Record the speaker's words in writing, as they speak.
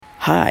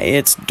Hi,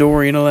 it's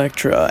Dorian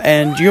Electra,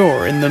 and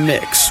you're in the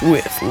mix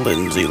with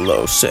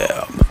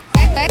Lindsaylosam.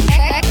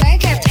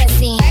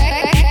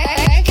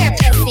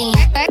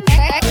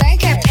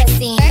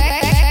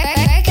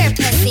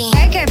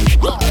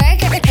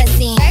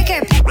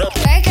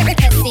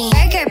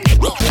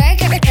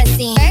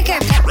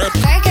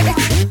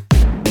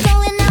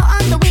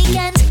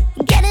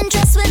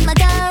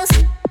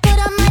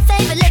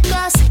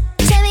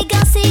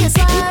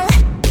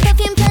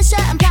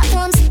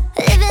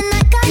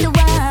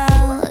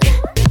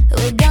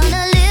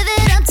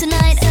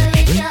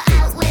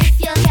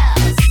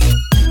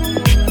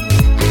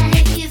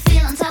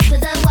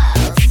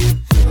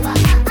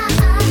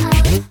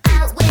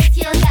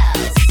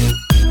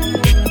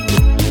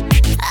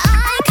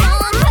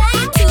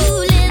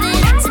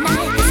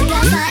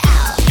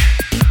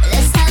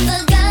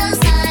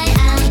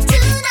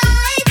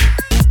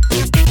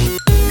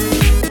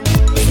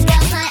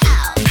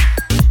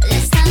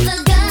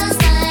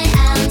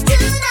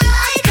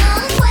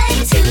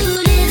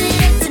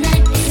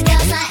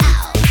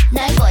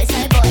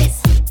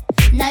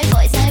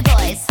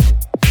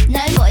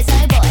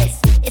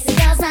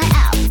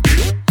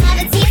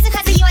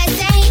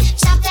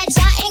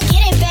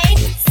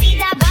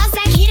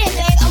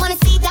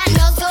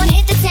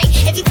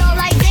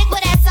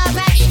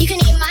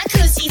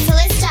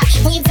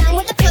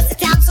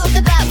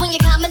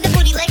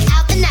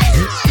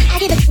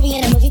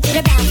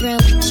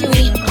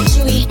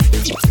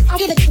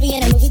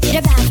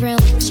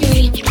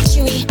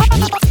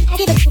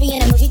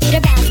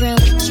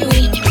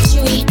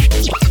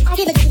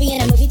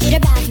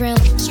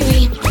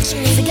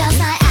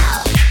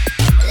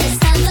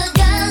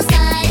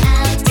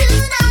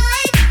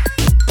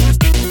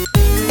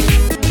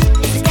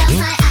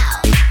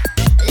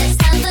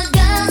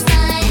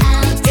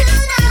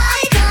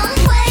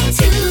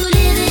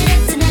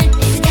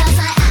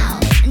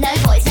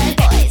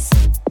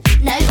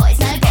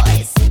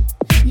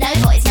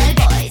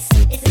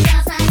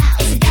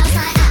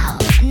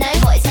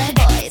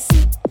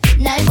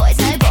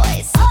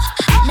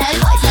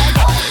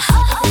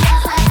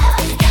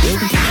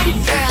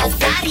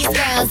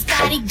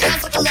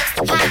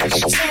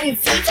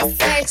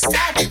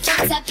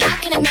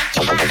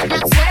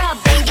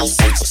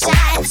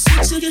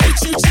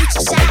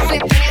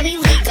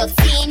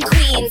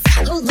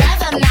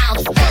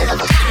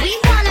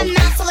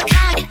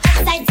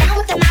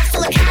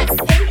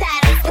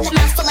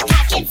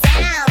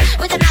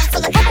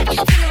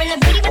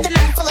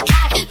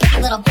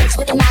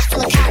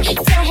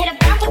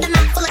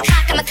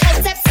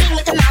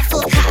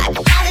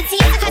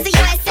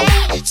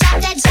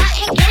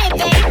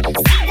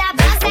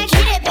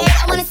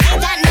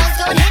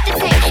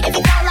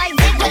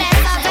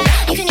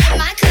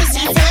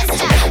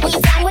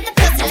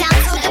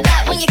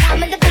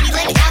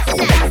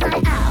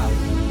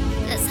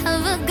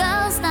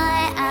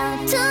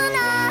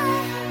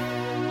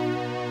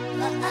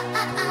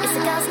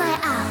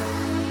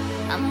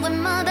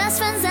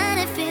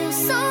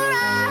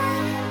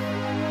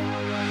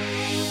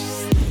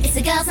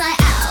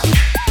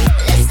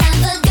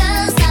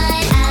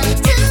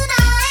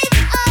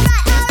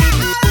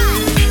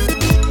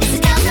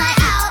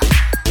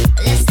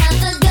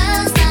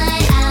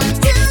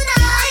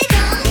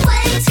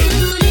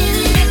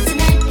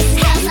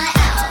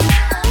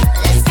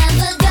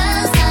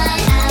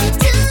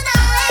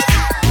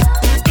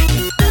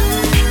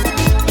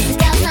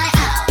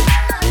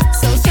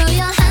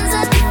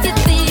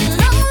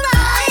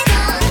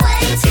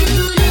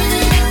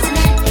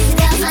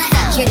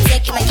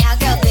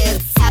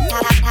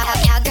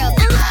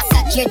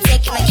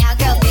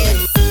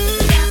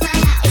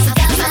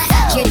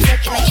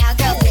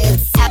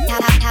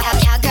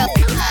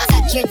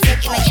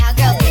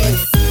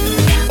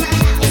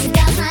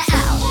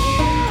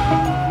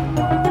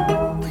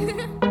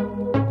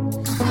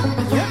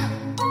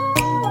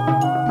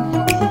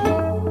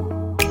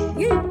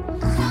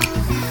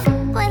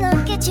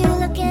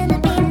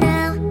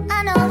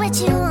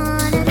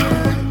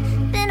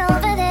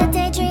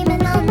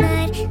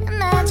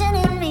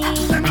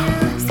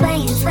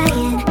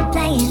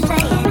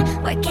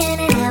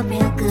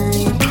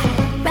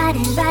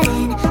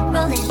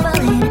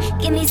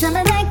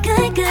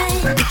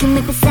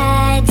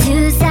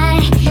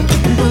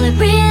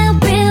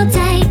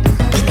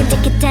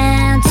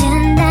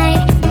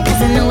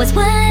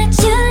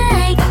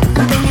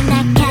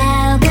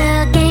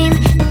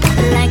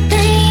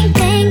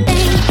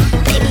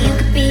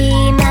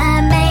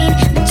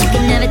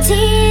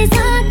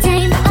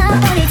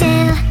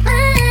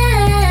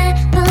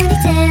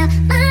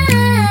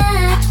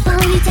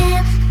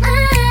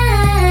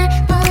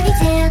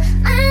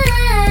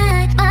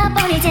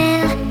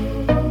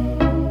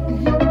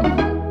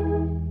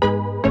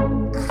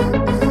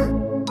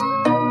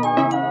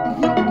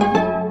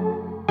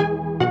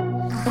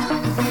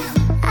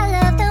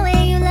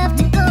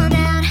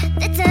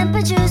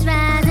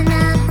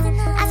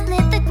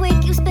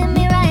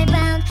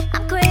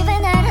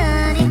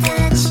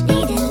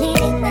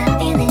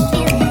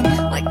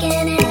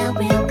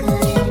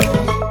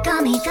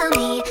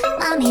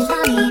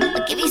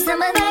 I'll give you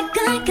some of that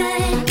good,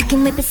 good. You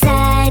can whip it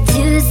side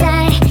to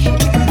side. You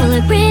can pull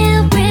it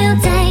real, real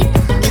tight.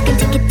 You can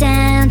take it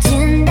down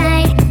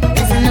tonight,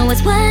 'cause I know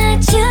it's what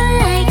you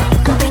like.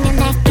 I'm bringing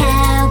that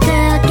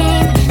cowgirl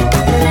game.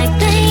 Pop it like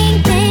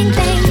bling, bling,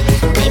 bling.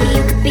 Maybe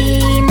you could be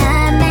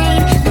my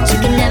main, but you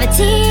can never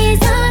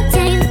tease or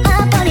tame a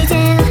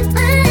ponytail.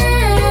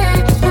 Ponytail,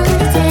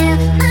 ponytail,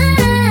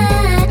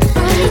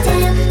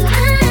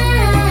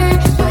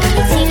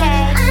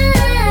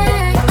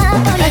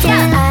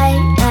 ponytail. I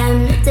am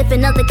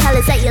dipping all the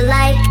colors that you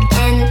like,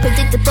 and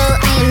predictable.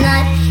 I am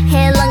not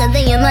hair longer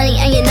than your money,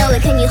 and you know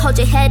it. Can you hold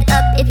your head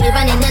up if you're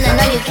running? Then I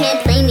know you can't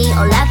play me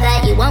or laugh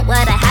at. You want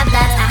what I have,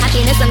 that's a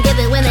happiness I'm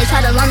giving when they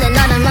try to learn they're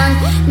not among.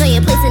 Know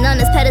you're placing on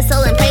this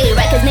pedestal and play it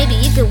right, 'cause maybe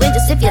you can win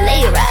just if you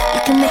lay it right.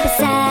 You can whip it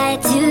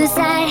side to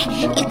side.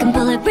 You can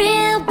pull it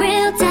real,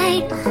 real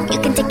tight. You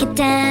can take it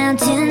down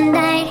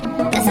tonight,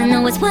 'cause I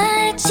know it's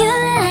what you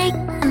like.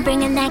 I'm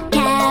bringing that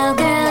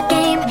cowgirl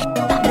game.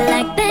 Pop it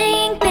like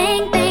bang,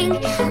 bang, bang.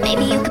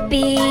 Maybe you could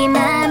be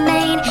my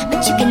main,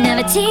 but you can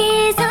never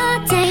tease or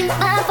tame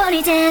my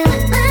ponytail.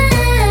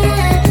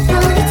 Ponytail,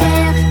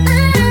 ponytail,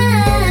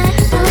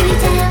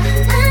 ponytail,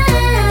 my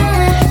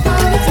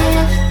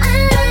ponytail,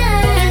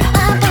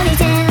 ponytail,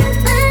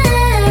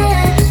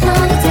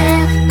 ponytail,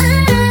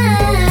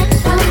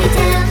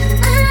 ponytail,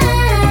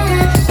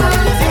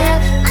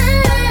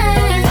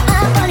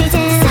 my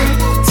ponytail. Side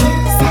to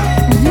side,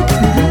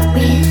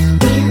 real,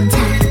 real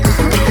tight.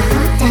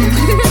 Down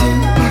tonight,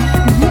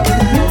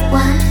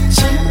 what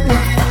you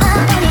like. My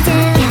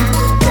ponytail,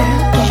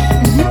 cowgirl game.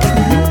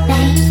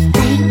 Bang,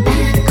 bang,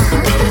 bang.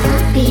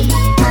 Be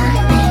my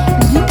main.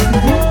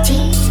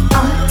 Tease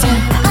or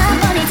tame my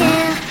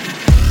ponytail.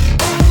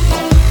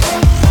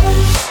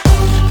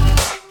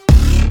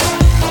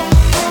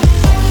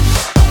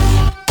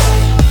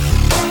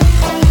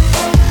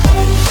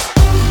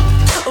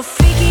 Oh,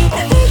 freaky,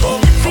 freaky,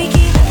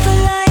 freaky for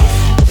life.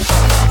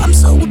 I'm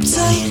so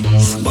uptight,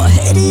 my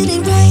head it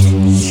ain't right.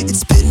 It's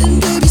spinning,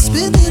 baby,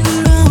 spinning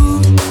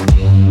around.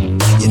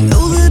 You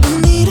know that I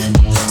need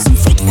some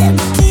freak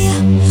therapy,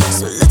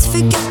 so let's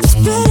forget to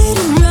spread it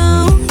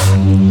around.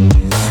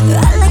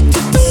 I like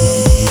to be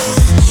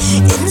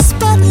in the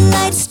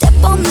spotlight, step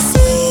on the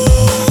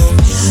scene,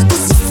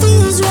 'cause it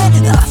feels right,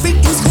 I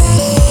freaking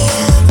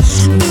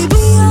scream.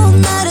 Baby, all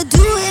night I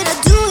do it,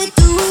 do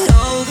it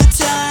all the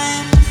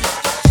time.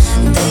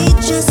 They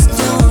just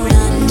don't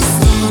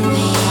understand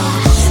me.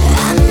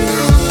 I'm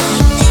not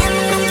like them,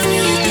 I'm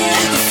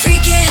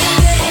freaky.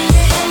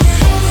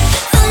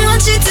 I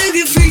want you to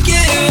get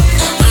freaky.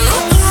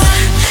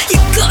 You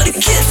gotta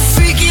get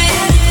freaky.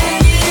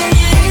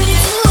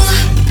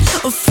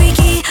 Oh,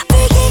 freaky,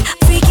 freaky,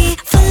 freaky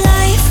for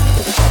life.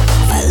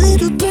 My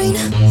little brain,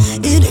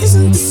 it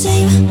isn't the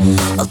same.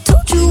 I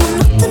told you I'm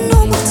not the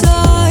normal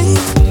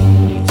type.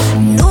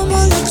 No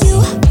more like you,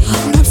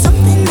 not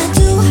something I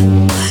do,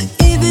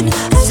 even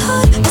as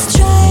hard as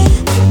try.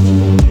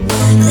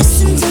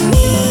 Listen to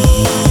me,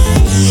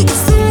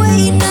 it's the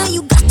way now,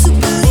 you got to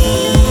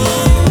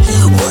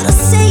believe what I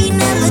say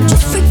now. Let you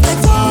freak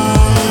like that.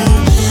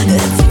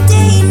 Every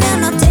day now,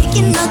 not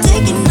taking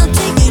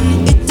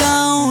it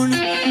down.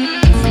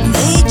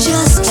 They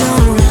just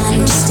don't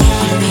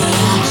understand me,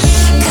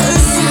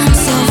 'cause I'm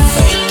so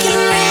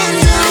freaking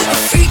random.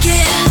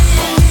 Freaky,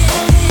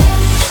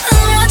 I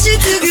want you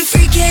to get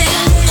freaky.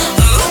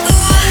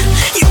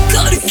 You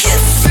gotta get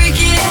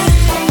freaky.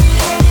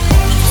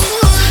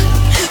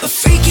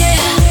 Freaky, freaky.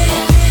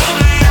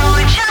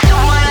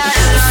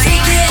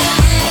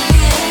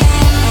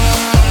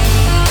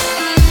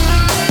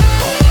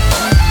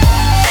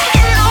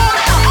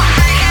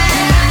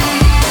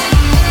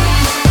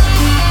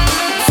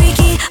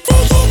 Freaky,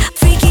 freaky,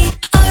 freaky,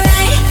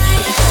 alright.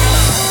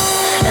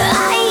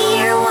 I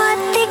hear what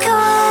they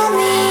call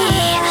me,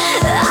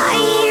 I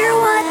hear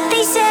what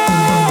they say.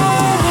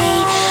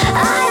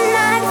 I'm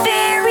not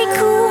very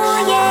cool,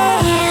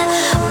 yeah,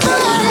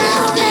 but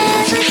I'll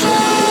never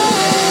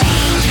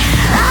change.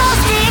 I'll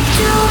stick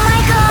to my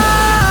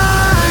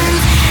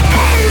guns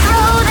and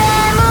throw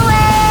them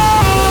away.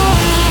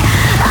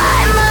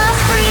 I'm a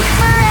freak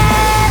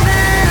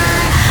forever,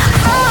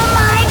 from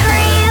my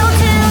cradle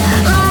to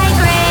my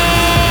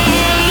grave.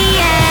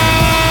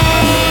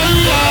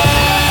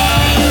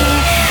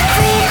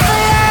 Freak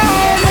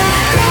forever.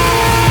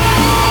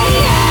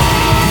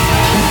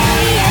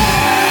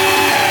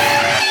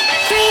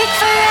 Freak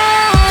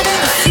forever.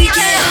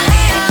 Freaky,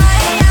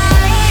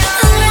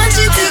 I want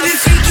you to be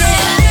freaky.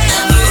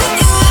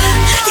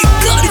 You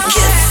gotta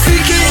get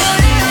freaky.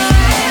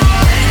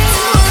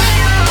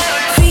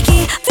 Freaky,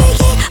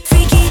 freaky,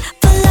 freaky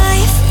for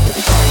life.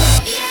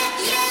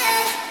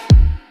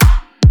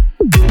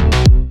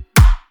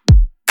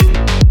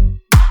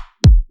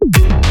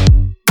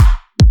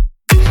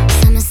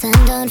 Summer sun,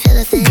 don't feel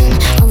a thing.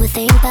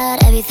 Overthink about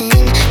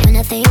everything. When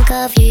I think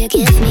of you, you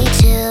give me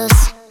chills.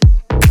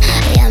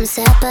 Yeah, I'm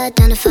sad but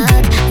down to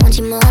fuck. Want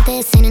you more,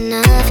 this ain't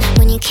enough.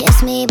 When you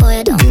kiss me, boy,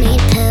 I don't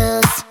need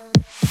pills.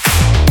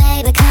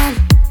 Baby, come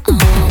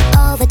on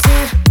over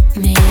to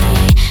me.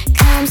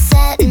 Come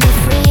set me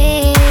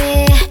free.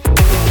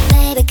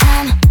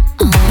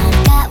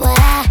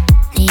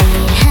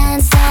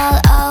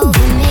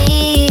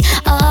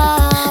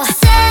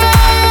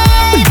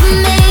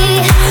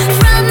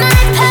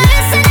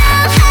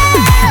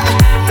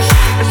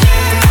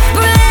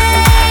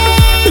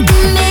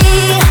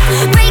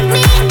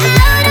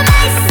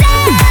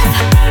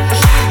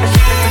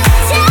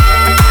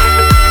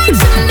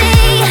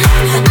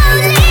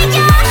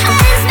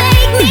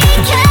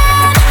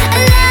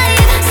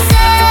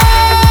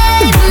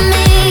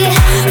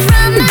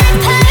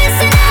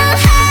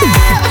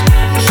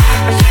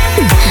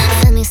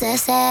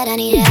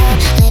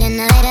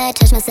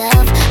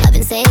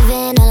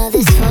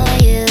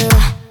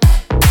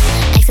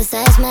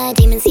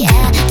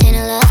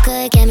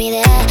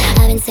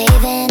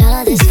 doing all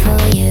of this for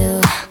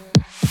you.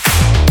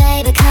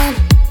 Baby, come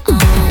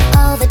on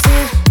over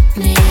to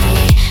me.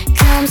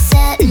 Come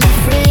set me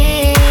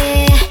free.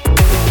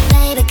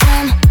 Baby,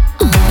 come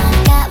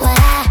on, got what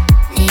I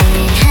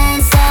need.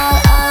 Hands all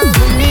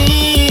over me.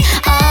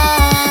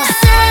 Oh,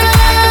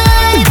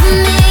 save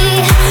me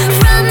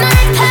from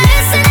my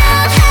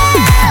personal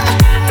hell.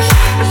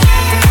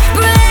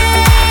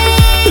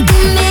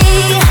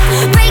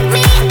 Break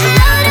me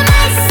out of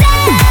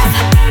myself.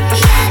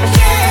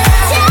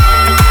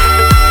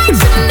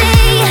 Touch me,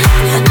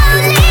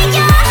 only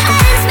your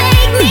hands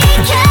make me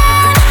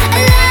come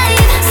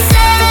alive.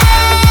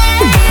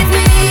 Save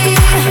me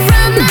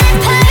from my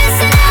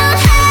personal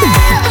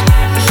hell.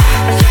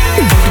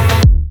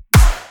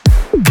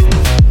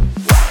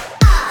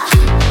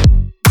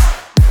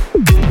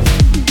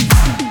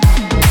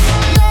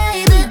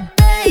 Baby,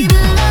 baby,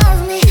 love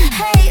me,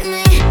 hate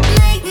me,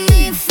 make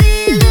me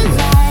feel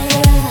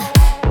alive.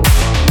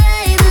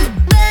 Baby,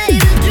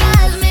 baby,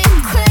 drive me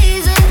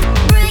crazy,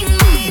 bring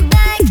me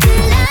back to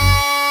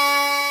life.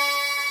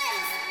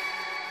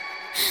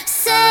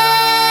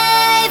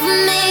 Save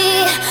me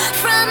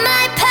from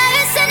my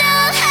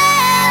personal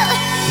hell.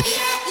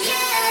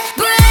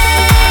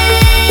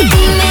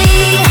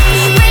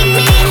 Break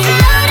me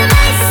out of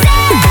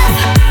myself.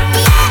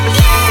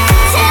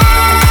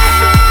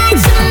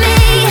 Touch me,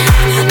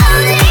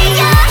 only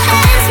your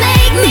hands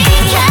make me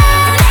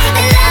come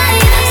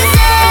alive.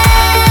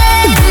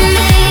 Save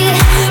me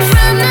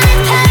from my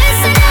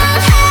personal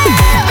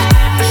hell.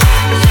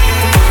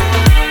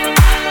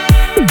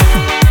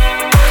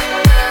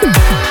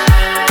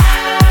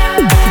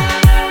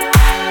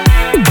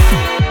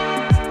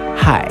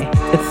 Hi,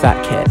 it's that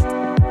kid,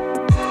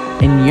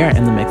 and you're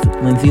in the mix with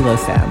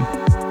Lindsaylosam.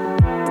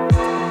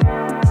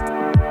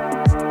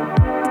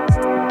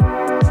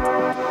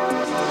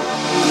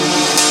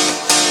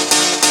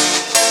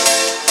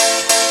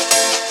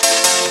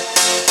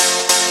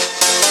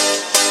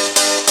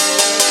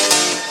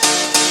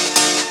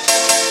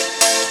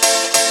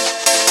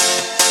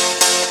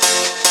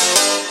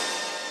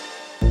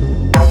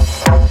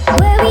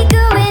 Where we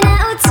going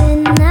out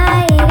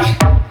tonight?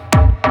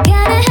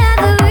 Gonna have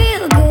a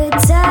real good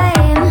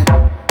time.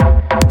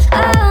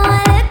 Oh,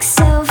 I look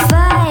so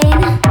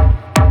fine.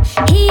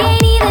 He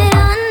ain't even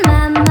on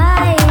my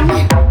mind.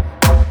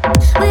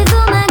 With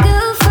all my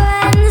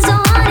girlfriends, I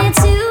wanted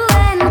to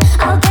end.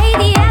 I'll pay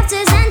the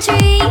after's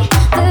entry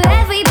for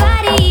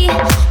everybody.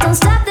 Don't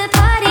stop the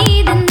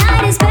party, the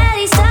night is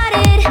barely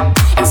started.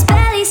 It's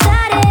barely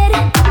started.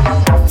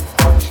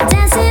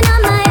 Dancing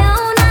on my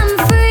own, I'm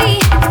free.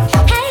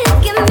 Hey,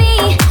 look at me,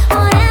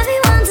 want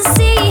everyone to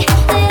see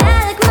that I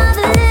look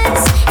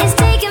marvelous. It's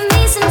taken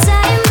me some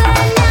time,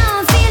 but now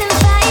I'm feeling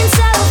fine,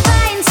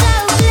 so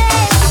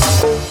blessed,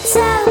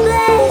 so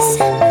blessed,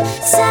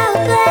 so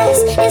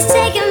blessed. It's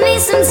taken me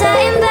some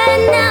time, but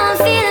now I'm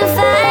feeling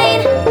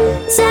fine,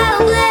 so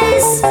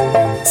blessed,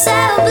 so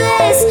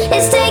blessed.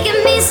 It's taken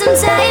me some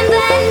time,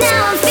 but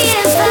now I'm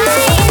feeling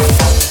fine.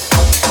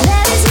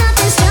 There is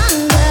nothing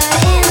stronger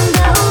in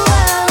the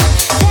world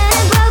than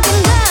a broken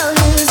girl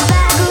who's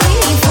back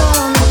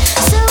reformed.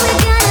 So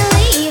we're gonna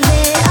leave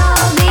it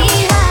all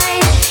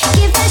behind.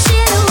 Give that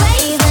shit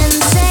away, then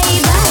say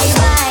bye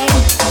bye,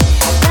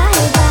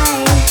 bye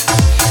bye,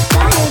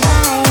 bye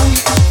bye,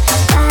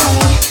 bye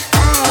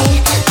bye,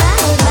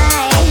 bye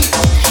bye,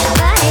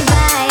 bye bye.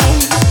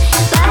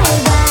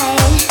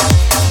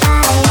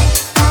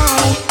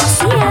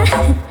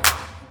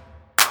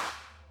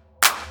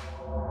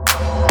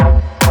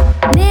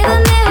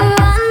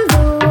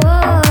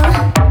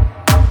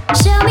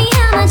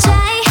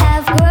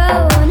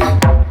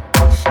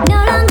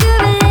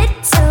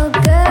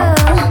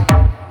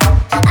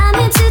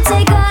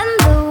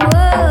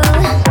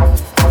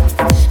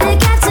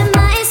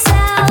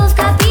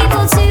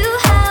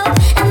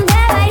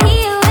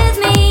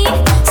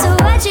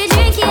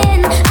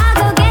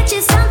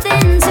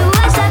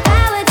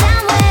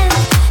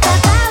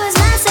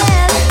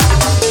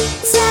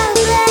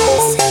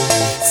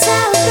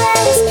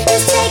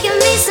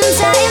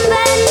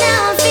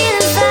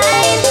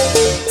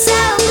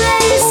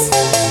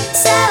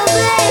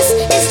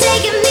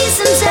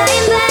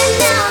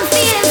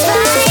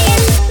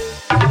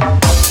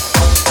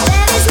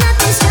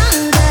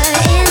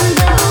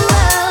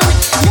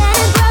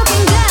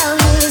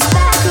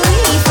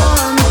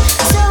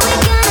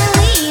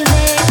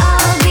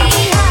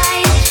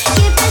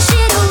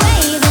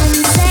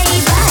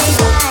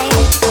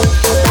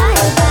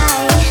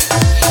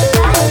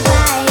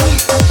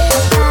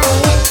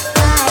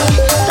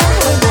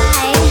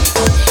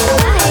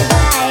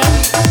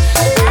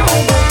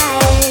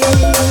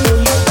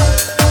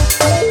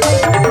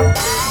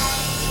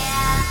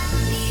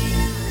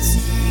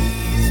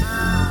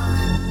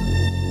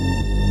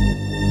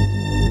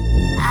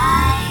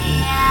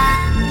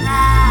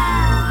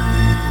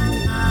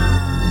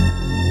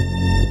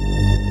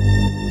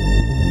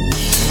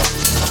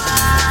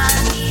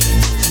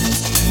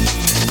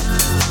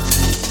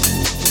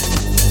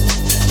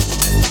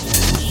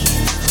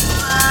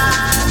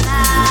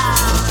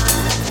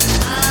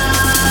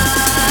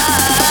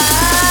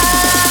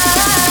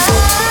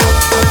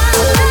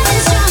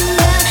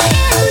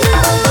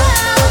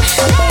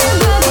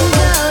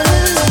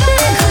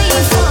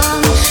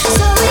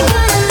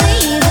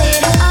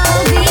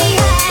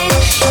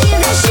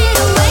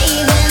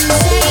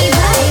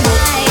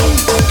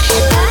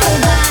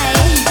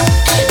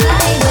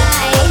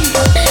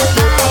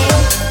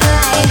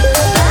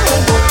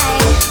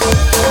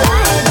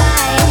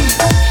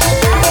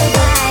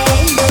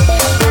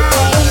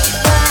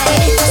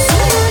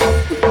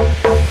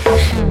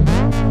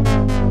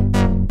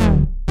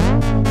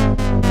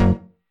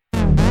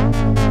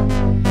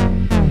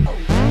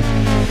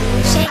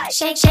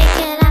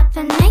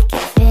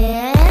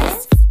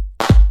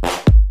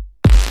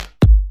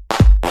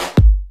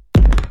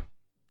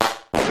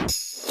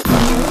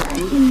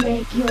 can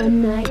make your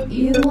night.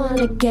 You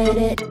wanna get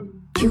it.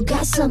 You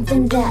got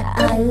something that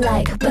I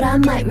like, but I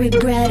might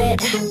regret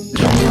it.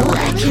 You know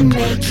I can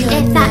make your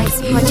If night.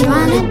 that's what you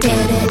wanna do.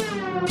 Get it.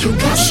 You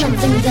got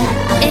something that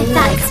I If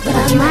like, that's but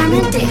what I you might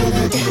wanna regret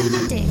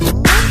do. it.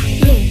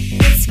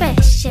 You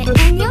squish it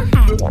in your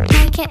hand,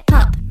 make it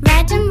pop,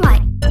 red and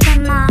white,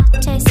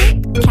 tomato soup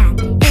can.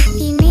 If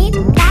you need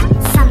that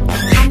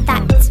something, and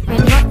that's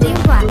really what you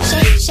want,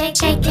 shake, shake,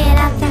 shake it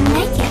up and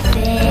make it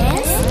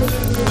this.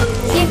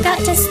 You've got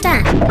to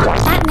stir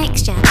that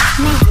mixture,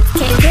 make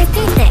it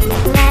drippy thick,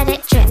 let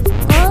it drip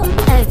all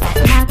over.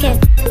 Now give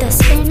the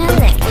spoon a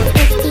lick.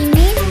 If you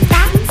need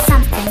that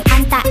something,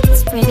 and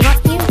that's really what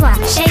you want,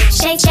 shake,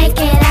 shake, shake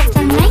it up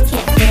and make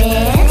it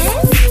this.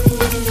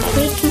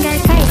 We can go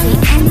crazy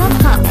in the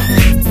pop,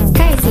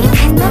 crazy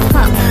in the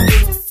pop,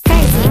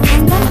 crazy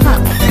in the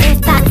pop. If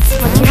that's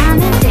what you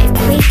wanna do,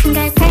 we can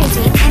go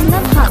crazy in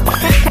the pop,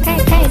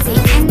 crazy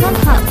in the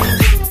pop,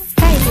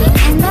 crazy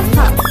in the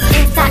pop.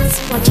 If that's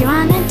what you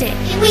wanna do,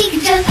 We can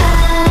jump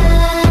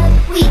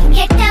up, we can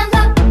get down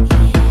low,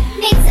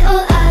 mix it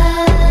all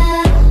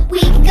up, we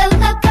can go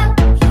loco.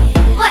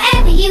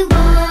 Whatever you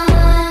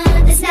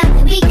want, there's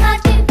nothing we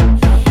can't do.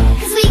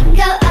 'Cause we can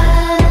go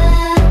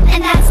up,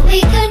 and that's what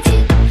we're gonna do.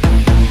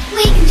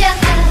 We can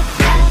jump up,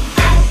 up,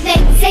 up, make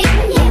it say,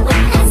 yeah,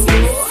 we're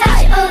dancing.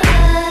 Touch it all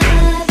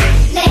up,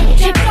 let it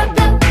drip, drop,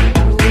 low.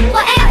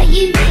 Whatever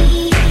you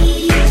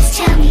need, just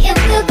tell me and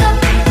we'll go.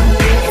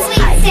 'Cause we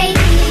can say,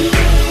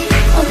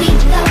 or we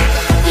can go,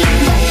 we can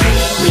go,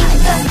 we can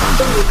go.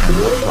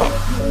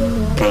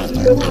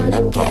 You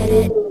wanna get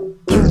it.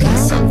 You got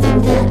something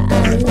that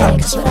I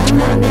like, but I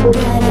might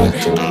regret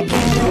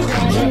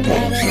it.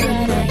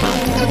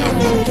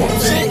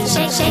 shake,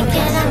 shake, shake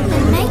it up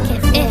and make it.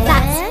 If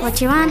that's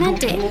what you wanna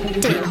do.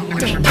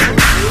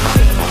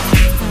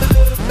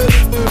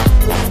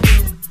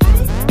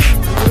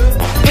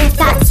 If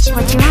that's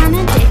what you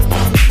wanna do.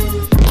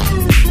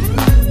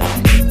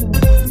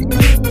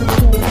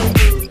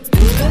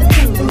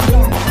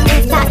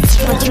 If that's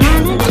what you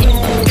wanna do.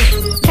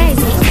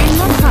 Crazy in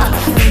the pop,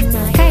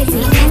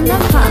 crazy in the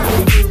pop,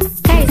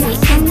 crazy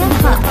in the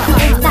pop.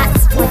 If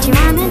that's what you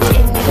wanna do,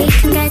 we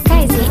can go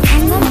crazy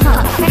in the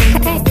pop,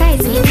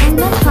 crazy in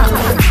the pop,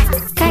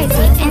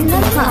 crazy in the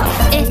pop.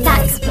 If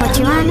that's what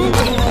you wanna do.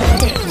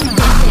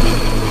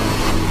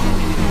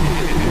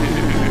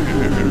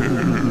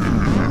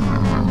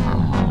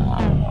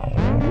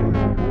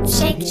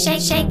 Shake,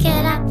 shake, shake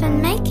it up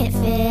and make it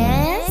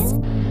fizz.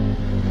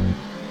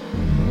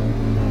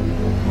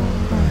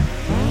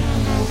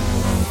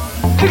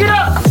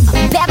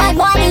 Bet my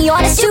money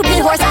on a stupid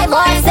horse, I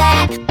lost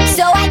that.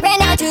 So I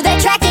ran out to the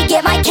track to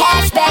get my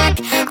cash back.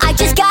 I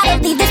just gotta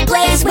leave this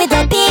place with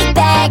a big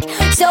bag.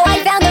 So I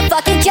found the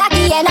fucking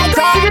jockey and I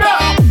grabbed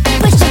that.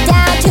 Pushed him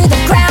down to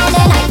the ground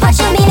and I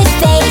punched him in his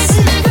face.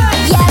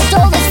 Yeah, I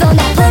stole his phone,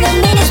 that put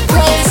him in his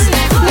place.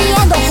 Me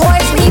and the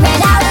horse, we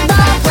ran out of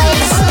the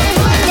place.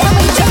 Then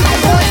we took my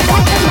horse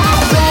back to my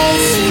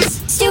place.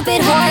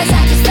 Stupid horse,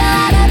 I just fell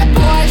out of the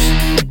Porsche.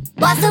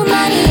 Lost some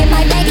money in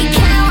my bank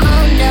account,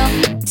 oh no.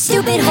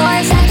 Stupid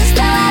horse, I just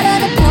fell out of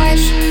the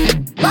Porsche.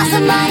 Lost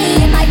some money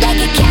in my bank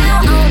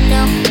account, oh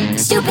no.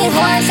 Stupid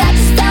horse, I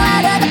just fell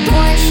out of the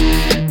Porsche.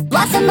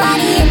 Lost some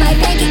money in my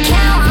bank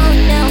account, oh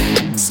no.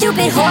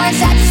 Stupid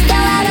horse, I just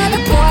fell out of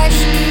the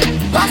Porsche.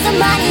 Lost some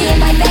money in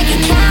my bank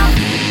account.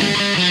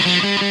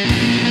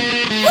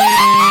 Woo!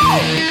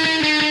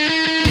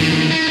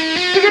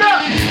 Pick it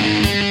up!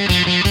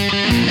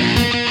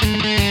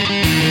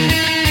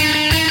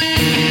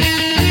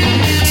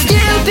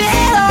 Stupid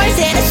horse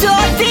and a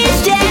swordfish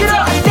dance.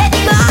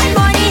 Spending my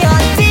money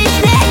on fish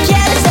that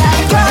jealous. I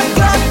go,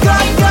 go, go,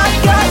 go,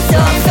 go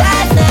so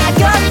fast now.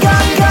 Go, go,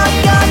 go,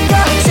 go,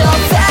 go so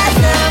fast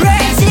now.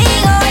 Racing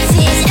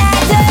horses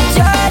at the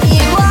dirty.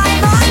 Why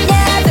am I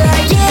never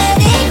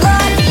getting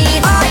lucky?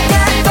 I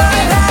never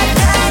had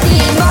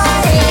any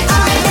money.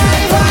 I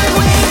never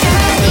win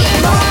any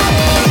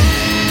money.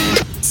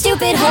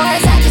 Stupid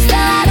horse, I just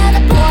fell out of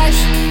the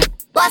Porsche.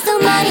 Lost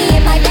some money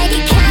in my bank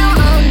account,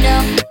 oh no.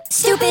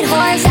 Stupid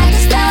horse, I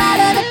just fell out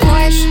of the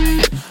Porsche.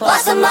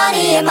 Lost some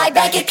money in my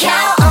bank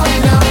account, oh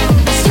no.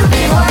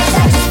 Stupid horse,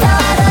 I just fell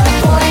out of the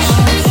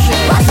Porsche.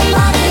 Lost some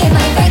money in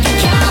my bank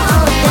account,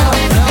 oh no.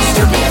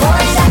 Stupid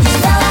horse, I just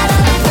fell out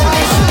of the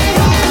Porsche.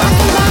 Lost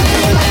some money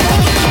in my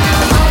bank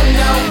account, oh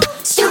no.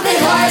 Stupid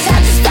horse, I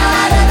just fell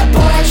out of the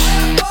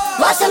Porsche.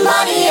 Lost some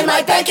money in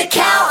my bank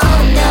account,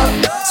 oh no.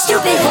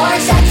 Stupid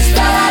horse, I just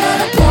fell out of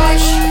the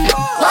Porsche.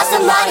 Lost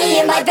some money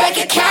in my bank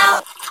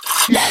account.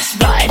 Let's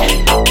ride.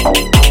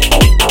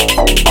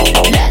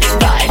 Let's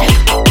ride.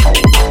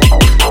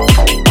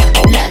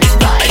 Let's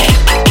ride.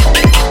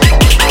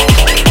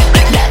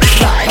 Let's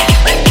ride.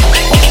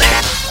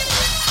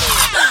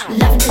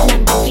 Love the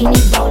Lamborghini,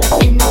 roll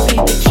up in a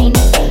blue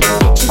bikini.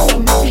 Bitches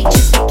on the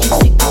beaches looking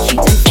super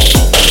cute and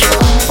freaky.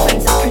 All my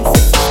friends are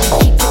princesses, we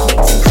keep it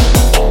whipped and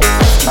creamy.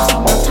 Ice creams on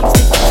my top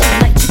stick, I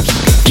like to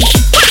keep it peaky.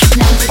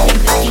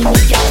 Lamborghini,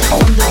 get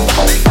down on the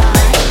wrong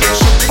side.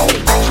 Should I stay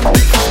back home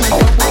because my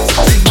dog likes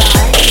to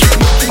ride?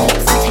 Licking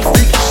lips and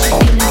tasting cash,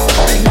 feeling so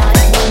alive.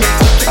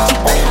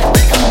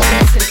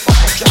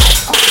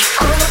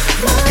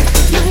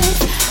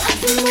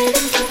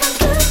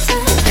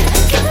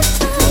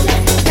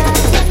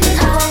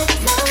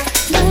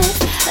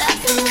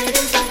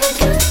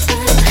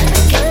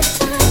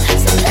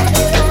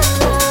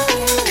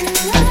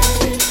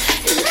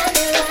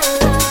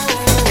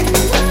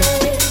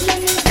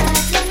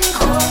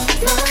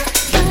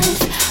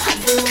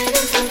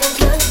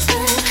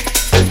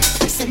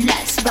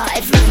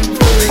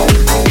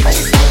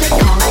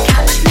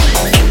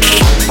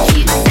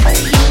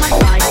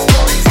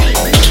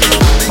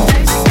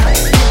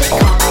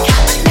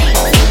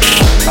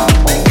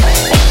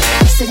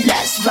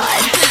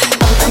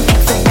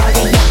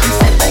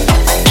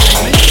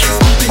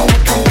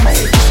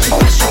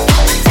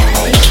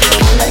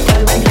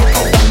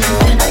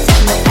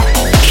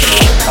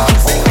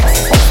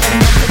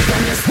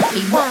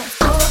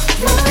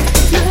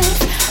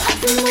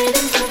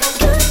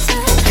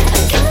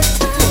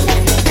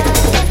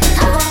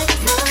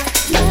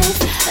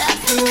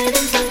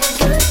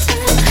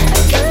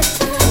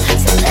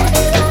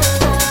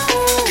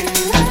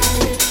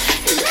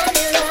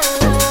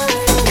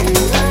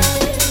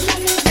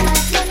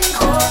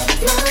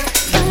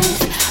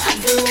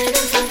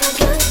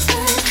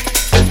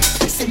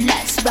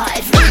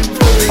 ride.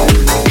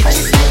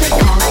 Just like they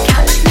can't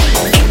catch me.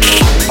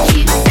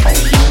 Cute,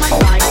 sexy on my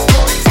ride,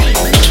 14.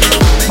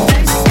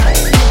 Those guys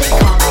know they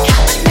can't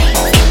catch me.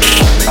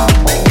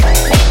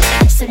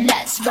 So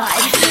let's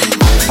ride.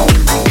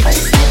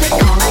 Just like they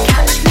can't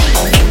catch me.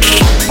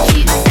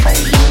 Cute,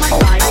 sexy on my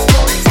ride,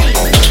 14.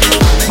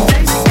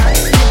 Those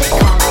guys know they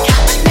can't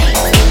catch me.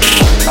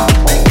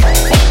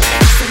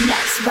 So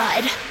let's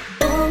ride.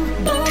 Boom,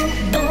 boom,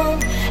 boom,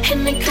 hit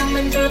me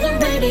coming through the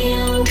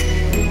radio.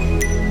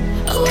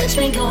 Watch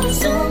me go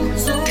zoom,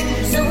 zoom,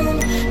 zoom.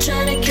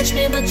 Try to catch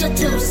me but you're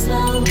too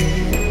slow.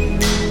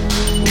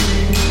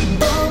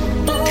 Boom,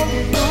 boom,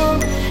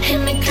 boom, hit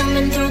me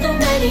coming through the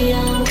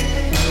radio.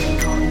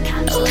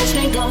 Watch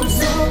me go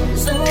zoom,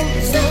 zoom,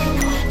 zoom.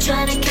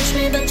 Try to catch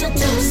me but you're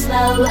too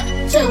slow.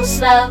 Too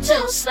slow,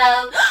 too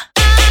slow.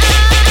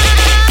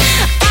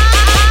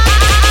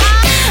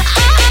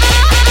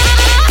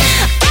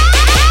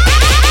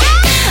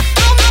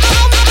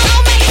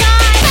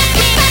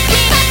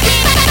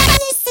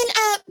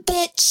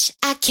 Bitch,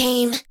 I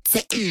came to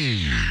Hey,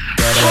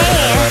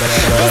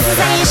 this is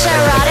Aisha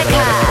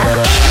Erotica,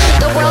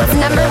 the world's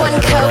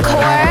 #1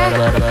 coke-whore.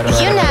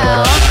 You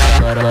know,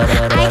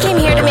 I came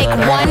here to make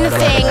one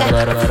thing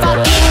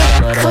fucking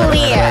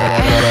clear.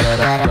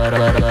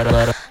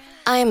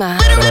 I'm a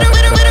literal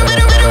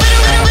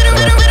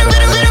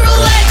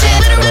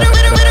legend.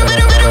 Literal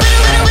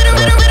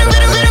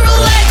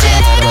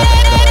legend.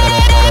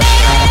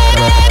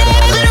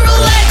 Literal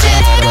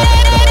legend.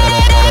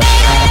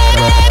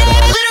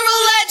 Literal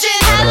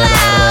legend.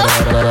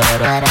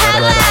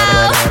 Hello.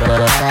 Hello.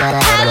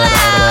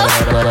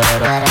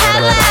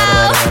 Hello.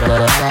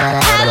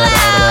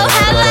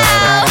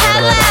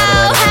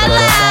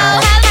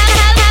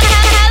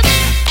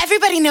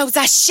 Everybody knows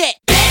that shit.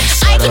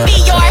 I can be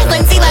your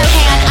Lindsay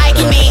Lohan. I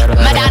can be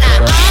Madonna.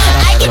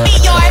 I can be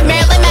your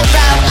Marilyn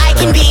Monroe. I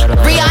can be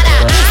Rihanna.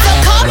 So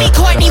call me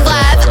Courtney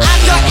Love.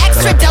 I'm your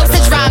extra dose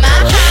of drama.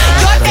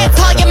 Your fans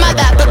call you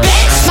mother, but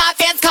bitch, my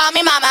fans call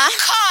me mama.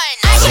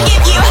 I can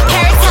give you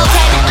Paris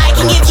Hilton. I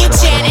can give you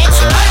Janet.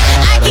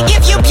 I can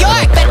give you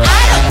Bjork, but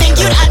I don't think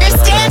you'd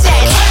understand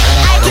it.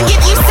 I can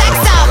give you sex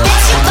doll,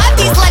 bitch. You love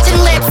these legend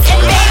lips,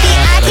 and baby,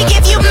 I can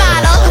give you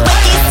model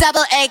with these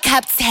double A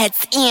cup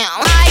tits. Ew.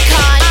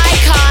 Icon,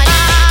 icon,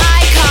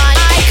 icon,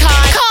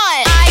 icon,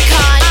 con,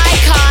 icon,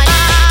 icon,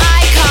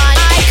 icon,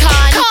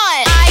 icon,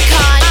 con,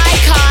 icon,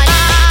 icon,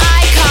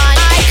 icon,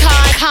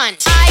 icon, cunt,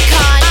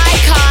 icon,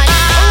 icon.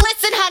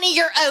 Listen, honey,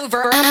 you're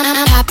over.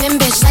 I'm poppin'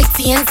 bitch like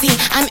TNT.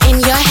 I'm in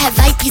your head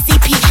like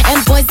PCP,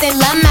 and boys they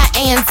love my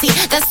ANC.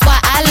 That's why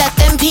I let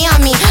them pee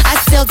on me. I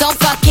still don't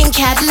fucking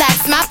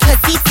Cadillacs. My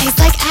pussy tastes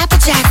like Apple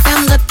Jacks.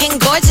 I'm looking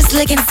gorgeous,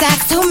 licking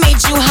sacks. Who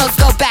made you hoes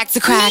go back to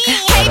crack?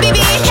 Hey baby,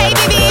 hey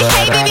baby,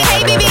 hey baby,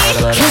 hey baby.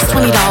 Here's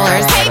 $20.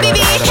 Hey baby,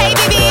 hey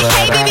baby,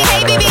 hey baby,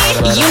 hey baby.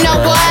 You know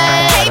what?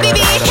 Hey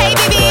baby, hey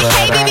baby,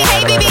 hey baby,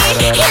 hey baby.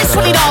 Here's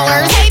 $20.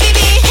 Hey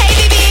baby, hey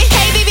baby,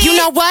 hey baby. You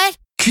know what?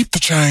 Keep the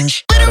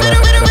change. Literal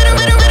legend.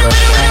 Literal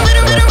legend.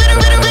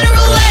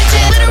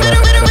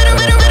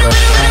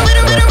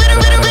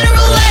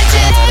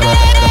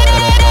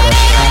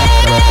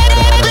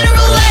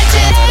 Literal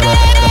legend.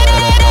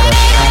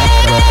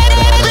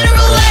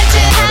 Literal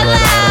legend.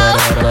 Hello.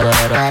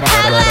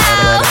 Hello.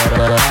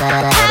 Hello.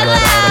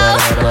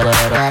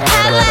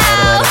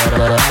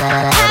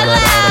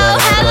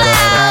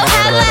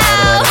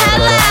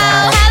 Hello.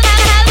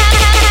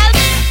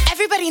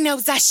 Everybody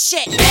knows that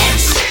shit. Bitch.